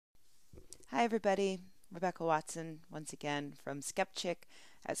Hi, everybody. Rebecca Watson, once again from Skepchick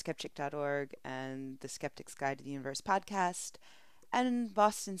at skepchick.org and the Skeptic's Guide to the Universe podcast, and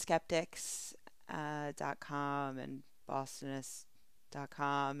bostonskeptics.com and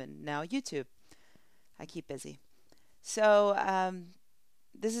bostonist.com, and now YouTube. I keep busy. So,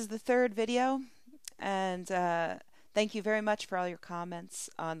 this is the third video, and thank you very much for all your comments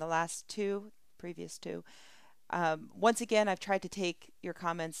on the previous two. Once again, I've tried to take your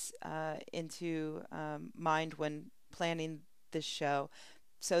comments into mind when planning this show.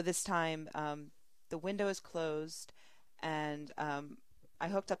 So this time, the window is closed, and I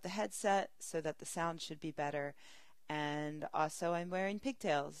hooked up the headset so that the sound should be better. And also, I'm wearing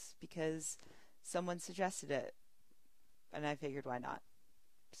pigtails because someone suggested it, and I figured why not.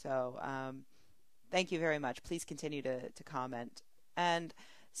 So thank you very much. Please continue to comment. And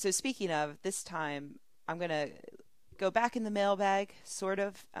so speaking of, this time I'm going to go back in the mailbag, sort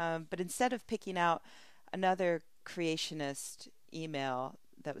of, but instead of picking out another creationist email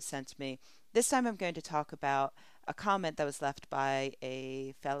that was sent to me, this time I'm going to talk about a comment that was left by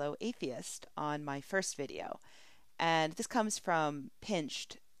a fellow atheist on my first video. And this comes from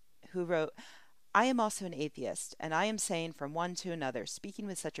Pinched, who wrote, "I am also an atheist, and I am saying from one to another, speaking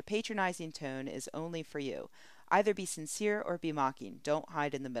with such a patronizing tone is only for you. Either be sincere or be mocking. Don't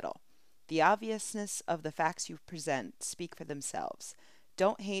hide in the middle. The obviousness of the facts you present speak for themselves.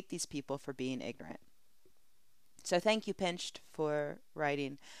 Don't hate these people for being ignorant." So thank you, Pinched, for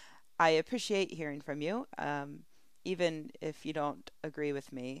writing. I appreciate hearing from you, even if you don't agree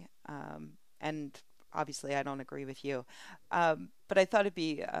with me, and obviously I don't agree with you. But I thought it'd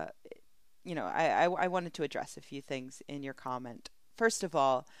be I wanted to address a few things in your comment. First of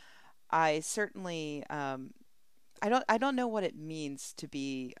all, I certainly I don't know what it means to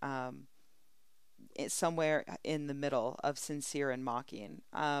be somewhere in the middle of sincere and mocking.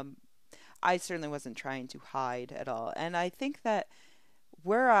 I certainly wasn't trying to hide at all, and I think that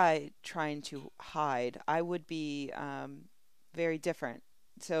were I trying to hide, I would be very different.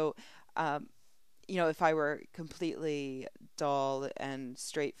 So if I were completely dull and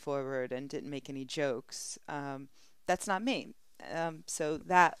straightforward and didn't make any jokes, that's not me. So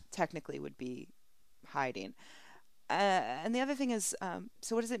that technically would be hiding. And the other thing is,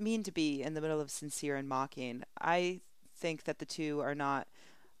 so what does it mean to be in the middle of sincere and mocking? I think that the two are not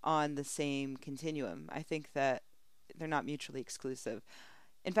on the same continuum. I think that they're not mutually exclusive.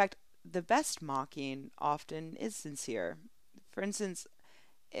 In fact, the best mocking often is sincere. For instance,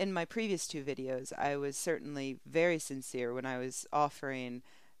 in my previous two videos, I was certainly very sincere when I was offering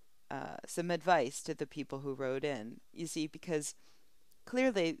some advice to the people who wrote in. You see, because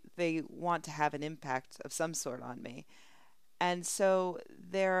clearly they want to have an impact of some sort on me, and so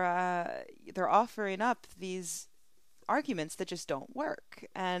they're offering up these arguments that just don't work,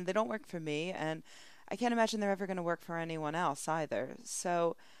 and they don't work for me, and I can't imagine they're ever going to work for anyone else either.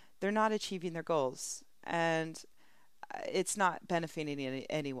 So they're not achieving their goals, and it's not benefiting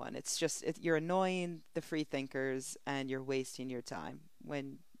anyone. It's just you're annoying the free thinkers, and you're wasting your time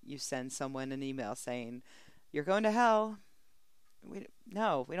when you send someone an email saying you're going to hell.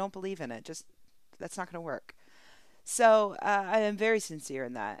 No, we don't believe in it. Just that's not going to work. So I am very sincere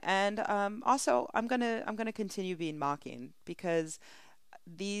in that, and also I'm gonna continue being mocking because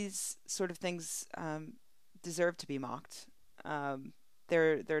these sort of things deserve to be mocked.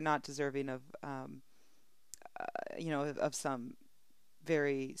 They're not deserving of of some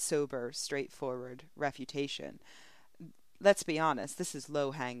very sober, straightforward refutation. Let's be honest, this is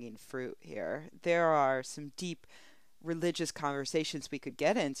low-hanging fruit here. There are some deep religious conversations we could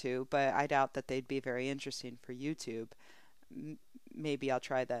get into, but I doubt that they'd be very interesting for YouTube. Maybe I'll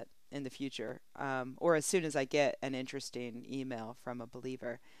try that in the future, or as soon as I get an interesting email from a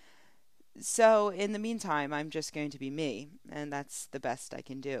believer. So in the meantime, I'm just going to be me, and that's the best I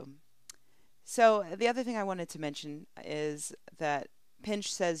can do. So the other thing I wanted to mention is that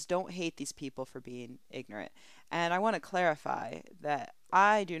Pinch says, don't hate these people for being ignorant. And I want to clarify that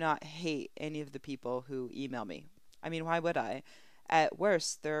I do not hate any of the people who email me. I mean, why would I? At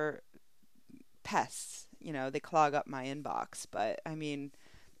worst, they're pests. They clog up my inbox. But, I mean,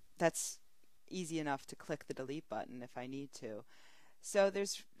 that's easy enough to click the delete button if I need to. So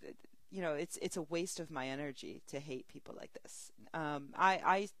it's a waste of my energy to hate people like this.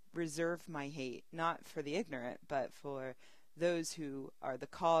 I reserve my hate not for the ignorant, but for those who are the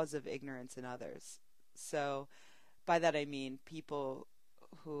cause of ignorance in others. So by that I mean people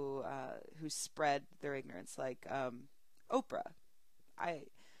who spread their ignorance, like Oprah. I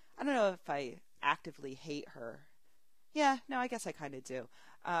don't know if I actively hate her. Yeah, no, I guess I kind of do,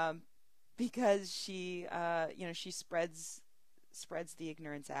 because she she spreads spreads the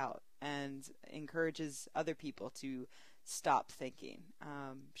ignorance out and encourages other people to stop thinking.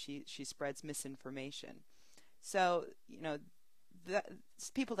 She spreads misinformation. So,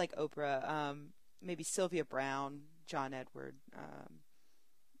 people like Oprah, maybe Sylvia Brown, John Edward,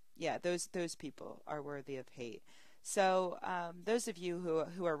 yeah, those people are worthy of hate. So those of you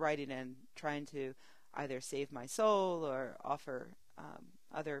who are writing in trying to either save my soul or offer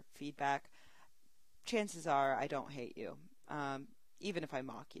other feedback, chances are I don't hate you, even if I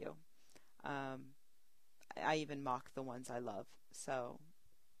mock you. I even mock the ones I love, so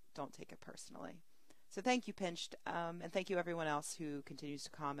don't take it personally. So thank you, Pinched, and thank you everyone else who continues to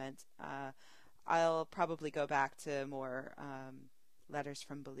comment. I'll probably go back to more letters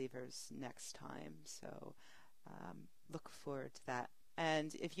from believers next time, so look forward to that.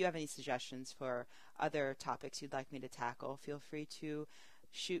 And if you have any suggestions for other topics you'd like me to tackle, feel free to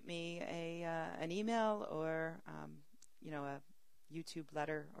shoot me an email or a YouTube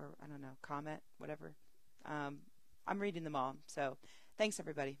letter, or I don't know, comment, whatever. I'm reading them all. So thanks,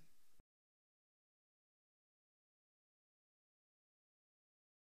 everybody.